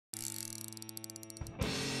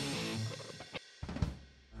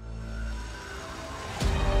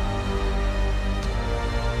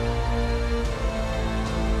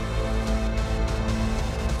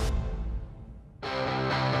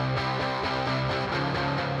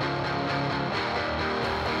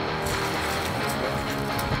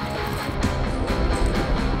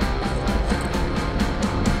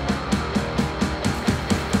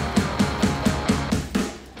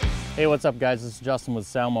Hey, what's up guys? This is Justin with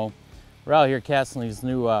Salmo. We're out here casting these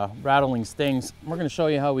new Rattling Stings. We're going to show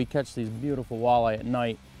you how we catch these beautiful walleye at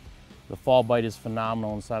night. The fall bite is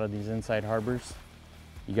phenomenal inside of these inside harbors.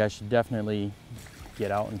 You guys should definitely get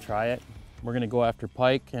out and try it. We're going to go after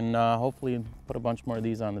pike and hopefully put a bunch more of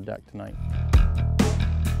these on the deck tonight.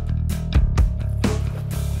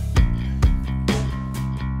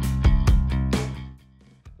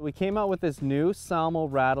 We came out with this new Salmo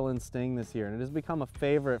Rattlin Sting this year, and it has become a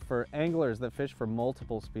favorite for anglers that fish for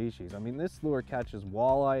multiple species. I mean, this lure catches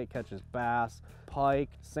walleye, it catches bass, pike,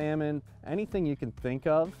 salmon, anything you can think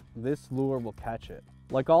of, this lure will catch it.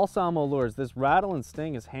 Like all Salmo lures, this Rattlin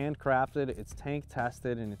Sting is handcrafted, it's tank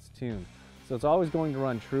tested, and it's tuned. So it's always going to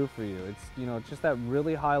run true for you. It's, you know, just that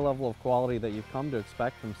really high level of quality that you've come to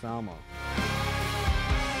expect from Salmo.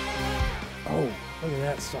 Oh, look at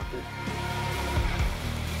that sucker.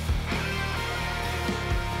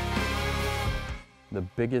 The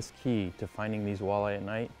biggest key to finding these walleye at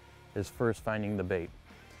night is first finding the bait.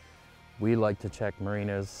 We like to check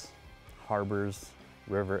marinas, harbors,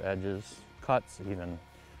 river edges, cuts even.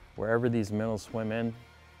 Wherever these minnows swim in,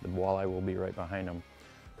 the walleye will be right behind them.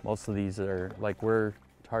 Most of these are, like we're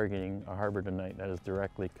targeting a harbor tonight that is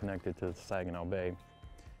directly connected to the Saginaw Bay,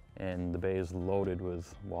 and the bay is loaded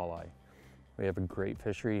with walleye. We have a great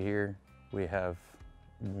fishery here. We have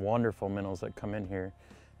wonderful minnows that come in here,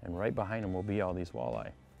 and right behind them will be all these walleye.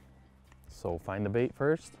 So find the bait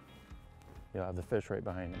first, you'll have the fish right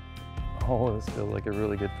behind them. Oh, this feels like a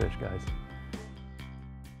really good fish, guys.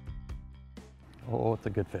 Oh, it's a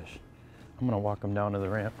good fish. I'm gonna walk them down to the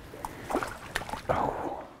ramp.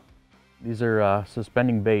 Oh. These are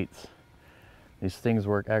suspending baits. These things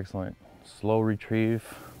work excellent. Slow retrieve,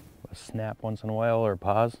 a snap once in a while or a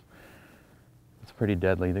pause. It's pretty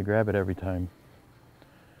deadly. They grab it every time.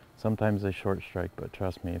 Sometimes they short strike, but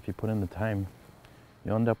trust me, if you put in the time,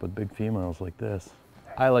 you'll end up with big females like this.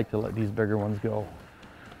 I like to let these bigger ones go.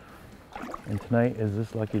 And tonight is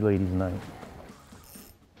this lucky lady's night.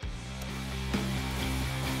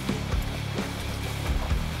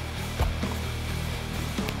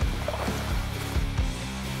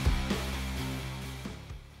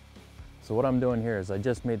 So what I'm doing here is I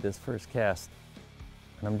just made this first cast,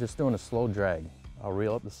 and I'm just doing a slow drag. I'll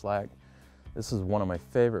reel up the slack. This is one of my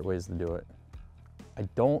favorite ways to do it. I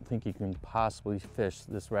don't think you can possibly fish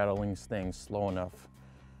this Rattling Sting slow enough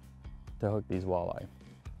to hook these walleye.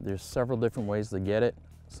 There's several different ways to get it.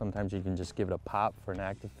 Sometimes you can just give it a pop for an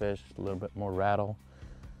active fish, a little bit more rattle,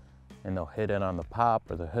 and they'll hit it on the pop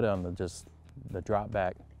or they'll hit it on the drop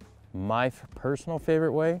back. My personal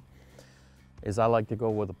favorite way is I like to go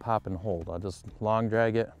with a pop and hold. I'll just long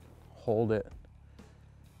drag it, hold it,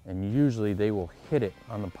 and usually they will hit it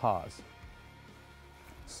on the pause.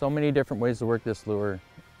 So many different ways to work this lure.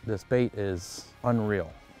 This bait is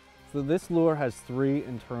unreal. So this lure has 3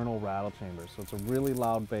 internal rattle chambers, so it's a really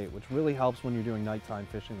loud bait, which really helps when you're doing nighttime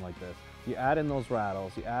fishing like this. You add in those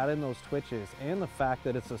rattles, you add in those twitches, and the fact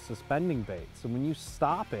that it's a suspending bait. So when you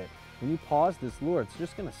stop it, when you pause this lure, it's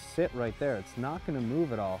just gonna sit right there. It's not gonna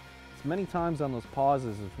move at all. It's many times on those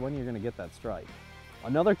pauses is when you're gonna get that strike.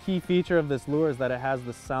 Another key feature of this lure is that it has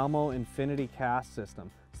the Salmo Infinity cast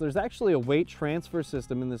system. So there's actually a weight transfer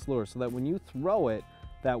system in this lure so that when you throw it,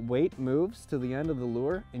 that weight moves to the end of the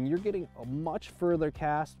lure and you're getting a much further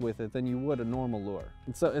cast with it than you would a normal lure.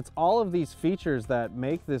 And so it's all of these features that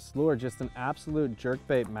make this lure just an absolute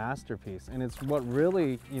jerkbait masterpiece. And it's what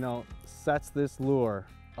really, you know, sets this lure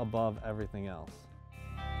above everything else.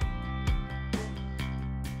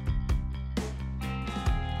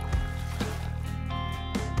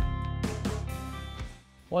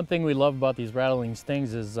 One thing we love about these Rattling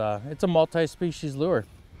Stings is it's a multi-species lure.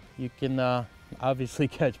 You can obviously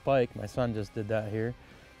catch pike. My son just did that here.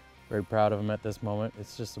 Very proud of him at this moment.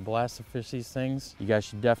 It's just a blast to fish these things. You guys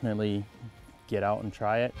should definitely get out and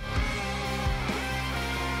try it.